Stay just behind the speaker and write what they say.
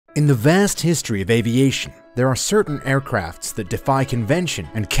In the vast history of aviation, there are certain aircrafts that defy convention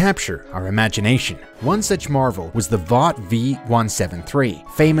and capture our imagination. One such marvel was the Vought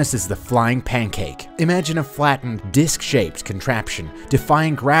V-173, famous as the Flying Pancake. Imagine a flattened, disc-shaped contraption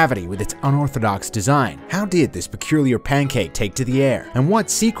defying gravity with its unorthodox design. How did this peculiar pancake take to the air, and what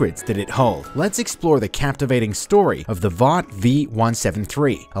secrets did it hold? Let's explore the captivating story of the Vought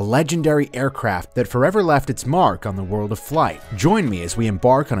V-173, a legendary aircraft that forever left its mark on the world of flight. Join me as we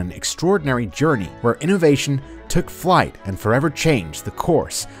embark on an extraordinary journey where innovation took flight and forever changed the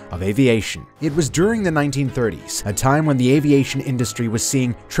course of aviation. It was during the 1930s, a time when the aviation industry was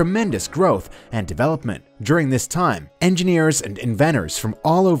seeing tremendous growth and development. During this time, engineers and inventors from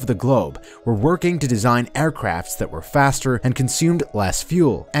all over the globe were working to design aircrafts that were faster and consumed less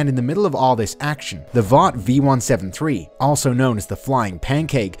fuel. And in the middle of all this action, the Vought V-173, also known as the Flying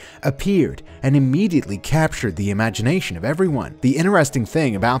Pancake, appeared and immediately captured the imagination of everyone. The interesting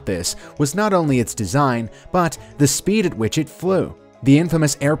thing about this was not only its design, but the speed at which it flew. The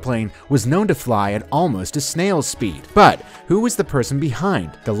infamous airplane was known to fly at almost a snail's speed. But who was the person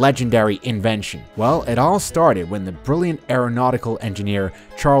behind the legendary invention? Well, it all started when the brilliant aeronautical engineer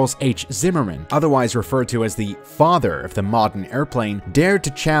Charles H. Zimmerman, otherwise referred to as the father of the modern airplane, dared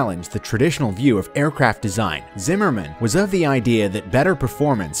to challenge the traditional view of aircraft design. Zimmerman was of the idea that better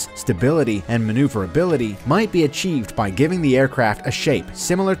performance, stability, and maneuverability might be achieved by giving the aircraft a shape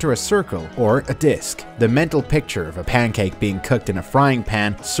similar to a circle or a disc. The mental picture of a pancake being cooked in a frying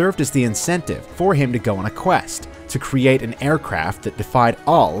pan served as the incentive for him to go on a quest to create an aircraft that defied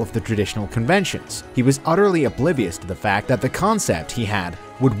all of the traditional conventions. He was utterly oblivious to the fact that the concept he had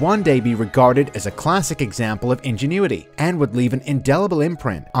would one day be regarded as a classic example of ingenuity and would leave an indelible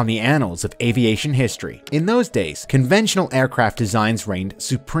imprint on the annals of aviation history. In those days, conventional aircraft designs reigned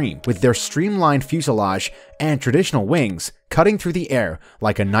supreme, with their streamlined fuselage and traditional wings cutting through the air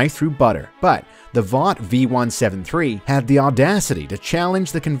like a knife through butter. But the Vought V-173 had the audacity to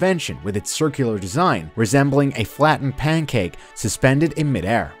challenge the convention with its circular design, resembling a flattened pancake suspended in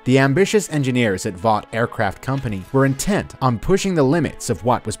midair. The ambitious engineers at Vought Aircraft Company were intent on pushing the limits of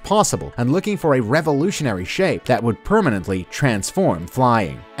what was possible and looking for a revolutionary shape that would permanently transform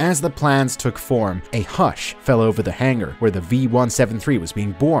flying. As the plans took form, a hush fell over the hangar where the V-173 was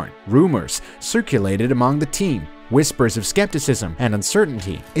being born. Rumors circulated among the team, whispers of skepticism and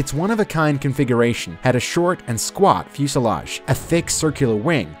uncertainty. Its one-of-a-kind configuration had a short and squat fuselage, a thick circular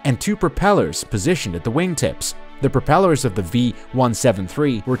wing, and two propellers positioned at the wingtips. The propellers of the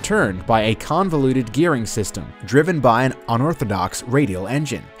V-173 were turned by a convoluted gearing system, driven by an unorthodox radial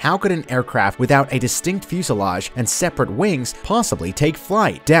engine. How could an aircraft without a distinct fuselage and separate wings possibly take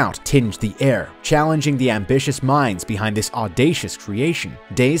flight? Doubt tinged the air, challenging the ambitious minds behind this audacious creation.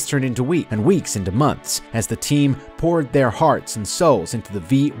 Days turned into weeks, and weeks into months, as the team poured their hearts and souls into the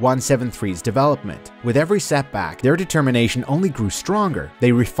V-173's development. With every setback, their determination only grew stronger.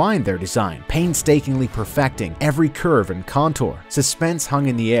 They refined their design, painstakingly perfecting every curve and contour. Suspense hung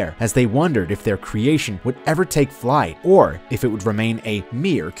in the air as they wondered if their creation would ever take flight, or if it would remain a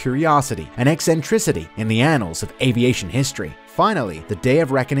mere curiosity, an eccentricity in the annals of aviation history. Finally, the day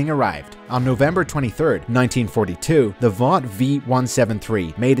of reckoning arrived. On November 23, 1942, the Vought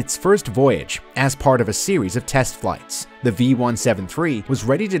V-173 made its first voyage as part of a series of test flights. The V-173 was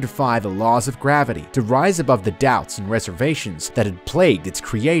ready to defy the laws of gravity, to rise above the doubts and reservations that had plagued its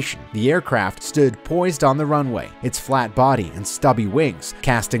creation. The aircraft stood poised on the runway, its flat body and stubby wings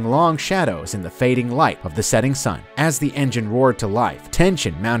casting long shadows in the fading light of the setting sun. As the engine roared to life,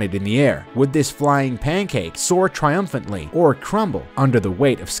 tension mounted in the air. Would this flying pancake soar triumphantly or crumble under the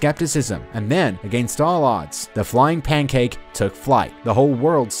weight of skepticism? And then, against all odds, the Flying Pancake took flight. The whole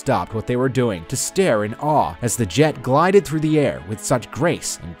world stopped what they were doing to stare in awe as the jet glided through the air with such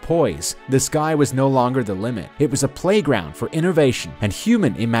grace and poise. The sky was no longer the limit. It was a playground for innovation and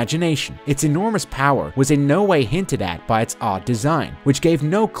human imagination. Its enormous power was in no way hinted at by its odd design, which gave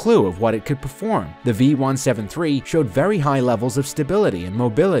no clue of what it could perform. The V-173 showed very high levels of stability and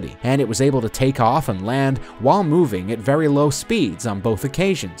mobility, and it was able to take off and land while moving at very low speeds on both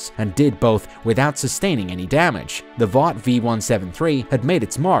occasions, and did both without sustaining any damage. The Vought V-173 had made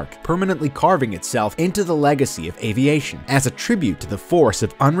its mark, permanently carving itself into the legacy of aviation as a tribute to the force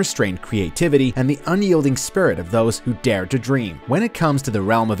of unrestrained creativity and the unyielding spirit of those who dared to dream. When it comes to the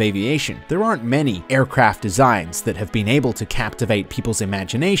realm of aviation, there aren't many aircraft designs that have been able to captivate people's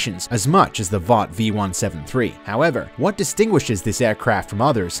imaginations as much as the Vought V-173. However, what distinguishes this aircraft from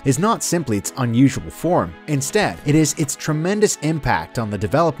others is not simply its unusual form. Instead, it is its tremendous tremendous impact on the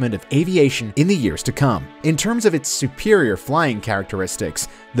development of aviation in the years to come. In terms of its superior flying characteristics,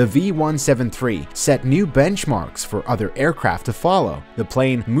 the V-173 set new benchmarks for other aircraft to follow. The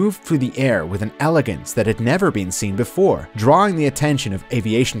plane moved through the air with an elegance that had never been seen before, drawing the attention of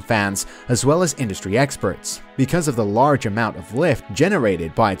aviation fans as well as industry experts. Because of the large amount of lift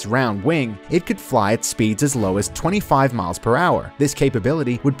generated by its round wing, it could fly at speeds as low as 25 miles per hour. This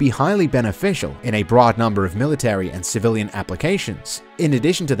capability would be highly beneficial in a broad number of military and civilian applications. In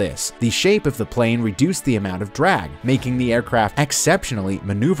addition to this, the shape of the plane reduced the amount of drag, making the aircraft exceptionally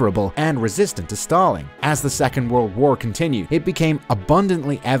maneuverable and resistant to stalling. As the Second World War continued, it became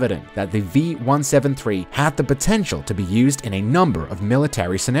abundantly evident that the V-173 had the potential to be used in a number of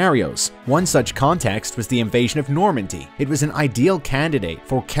military scenarios. One such context was the invasion of Normandy. It was an ideal candidate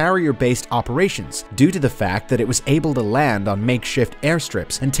for carrier-based operations due to the fact that it was able to land on makeshift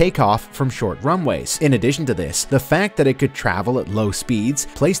airstrips and take off from short runways. In addition to this, the fact that it could travel at low speeds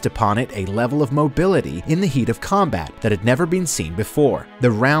placed upon it a level of mobility in the heat of combat that had never been seen before.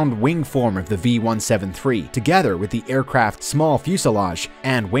 The round wing form of the V-173, together with the aircraft's small fuselage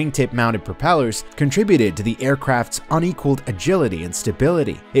and wingtip-mounted propellers, contributed to the aircraft's unequaled agility and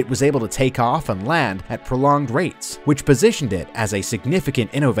stability. It was able to take off and land at prolonged rates, which positioned it as a significant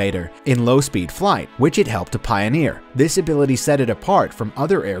innovator in low-speed flight, which it helped to pioneer. This ability set it apart from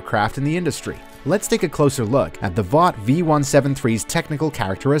other aircraft in the industry. Let's take a closer look at the Vought V-173's technical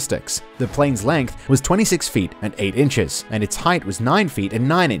characteristics. The plane's length was 26 feet and 8 inches, and its height was 9 feet and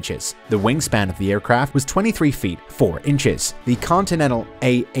 9 inches. The wingspan of the aircraft was 23 feet 4 inches. The Continental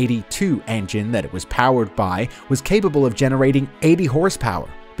A82 engine that it was powered by was capable of generating 80 horsepower.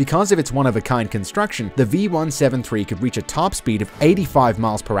 Because of its one-of-a-kind construction, the V-173 could reach a top speed of 85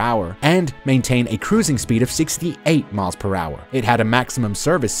 miles per hour and maintain a cruising speed of 68 miles per hour. It had a maximum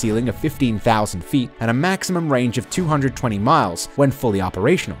service ceiling of 15,000 feet and a maximum range of 220 miles when fully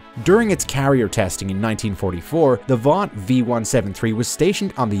operational. During its carrier testing in 1944, the Vought V-173 was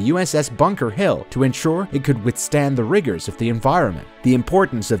stationed on the USS Bunker Hill to ensure it could withstand the rigors of the environment. The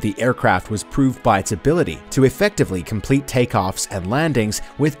importance of the aircraft was proved by its ability to effectively complete takeoffs and landings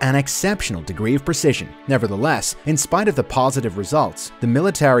with an exceptional degree of precision. Nevertheless, in spite of the positive results, the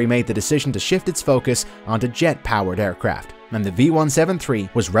military made the decision to shift its focus onto jet-powered aircraft, and the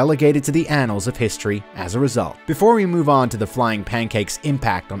V-173 was relegated to the annals of history as a result. Before we move on to the Flying Pancake's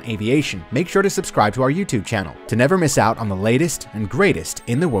impact on aviation, make sure to subscribe to our YouTube channel to never miss out on the latest and greatest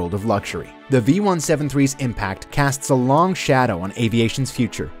in the world of luxury. The V-173's impact casts a long shadow on aviation's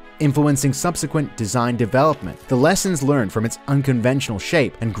future, influencing subsequent design development. The lessons learned from its unconventional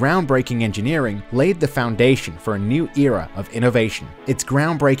shape and groundbreaking engineering laid the foundation for a new era of innovation. Its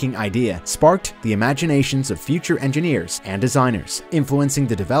groundbreaking idea sparked the imaginations of future engineers and designers, influencing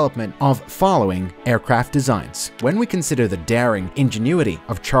the development of following aircraft designs. When we consider the daring ingenuity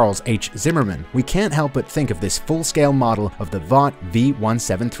of Charles H. Zimmerman, we can't help but think of this full-scale model of the Vought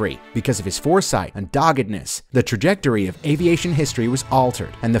V-173. Because of his foresight and doggedness, the trajectory of aviation history was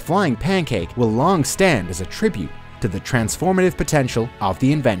altered, and the Flying Pancake will long stand as a tribute to the transformative potential of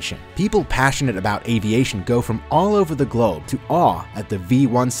the invention. People passionate about aviation go from all over the globe to awe at the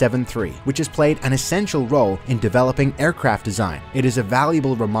V-173, which has played an essential role in developing aircraft design. It is a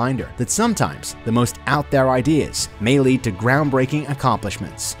valuable reminder that sometimes the most out-there ideas may lead to groundbreaking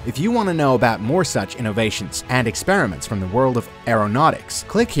accomplishments. If you want to know about more such innovations and experiments from the world of aeronautics,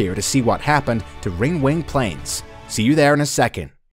 click here to see what happened to ring-wing planes. See you there in a second.